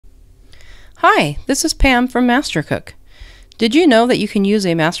Hi, this is Pam from MasterCook. Did you know that you can use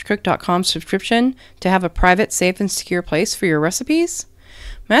a MasterCook.com subscription to have a private, safe, and secure place for your recipes?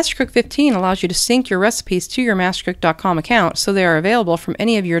 MasterCook 15 allows you to sync your recipes to your MasterCook.com account so they are available from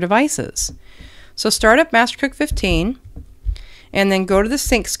any of your devices. So start up MasterCook 15 and then go to the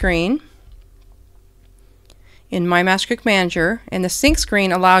sync screen in My MasterCook Manager, and the sync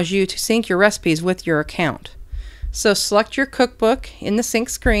screen allows you to sync your recipes with your account. So select your cookbook in the sync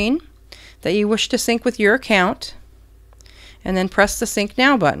screen that you wish to sync with your account, and then press the Sync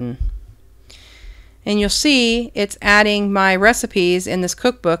Now button. And you'll see it's adding my recipes in this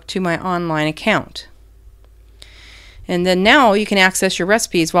cookbook to my online account. And then now you can access your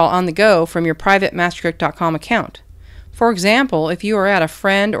recipes while on the go from your private MasterCook.com account. For example, if you are at a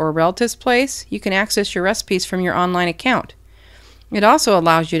friend or relative's place, you can access your recipes from your online account. It also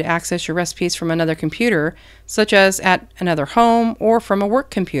allows you to access your recipes from another computer, such as at another home or from a work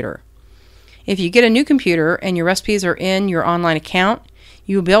computer. If you get a new computer and your recipes are in your online account,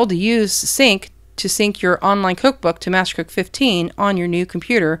 you will be able to use Sync to sync your online cookbook to MasterCook 15 on your new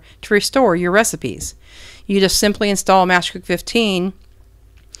computer to restore your recipes. You just simply install MasterCook 15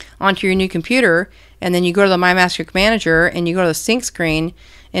 onto your new computer, and then you go to the My MasterCook Manager and you go to the sync screen,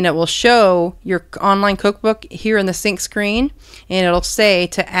 and it will show your online cookbook here in the sync screen, and it'll say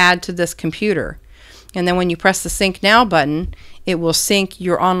to add to this computer. And then when you press the Sync Now button, it will sync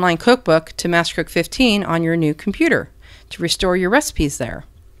your online cookbook to MasterCook 15 on your new computer to restore your recipes there.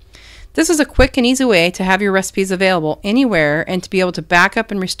 This is a quick and easy way to have your recipes available anywhere and to be able to back up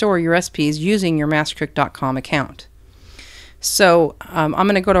and restore your recipes using your MasterCook.com account. So I'm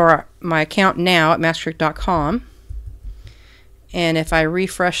going to go to my account now at MasterCook.com, and if I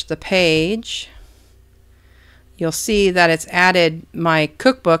refresh the page, you'll see that it's added my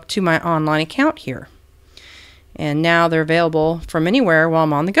cookbook to my online account here. And now they're available from anywhere while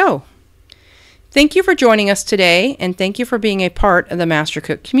I'm on the go. Thank you for joining us today, and thank you for being a part of the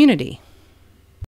MasterCook community.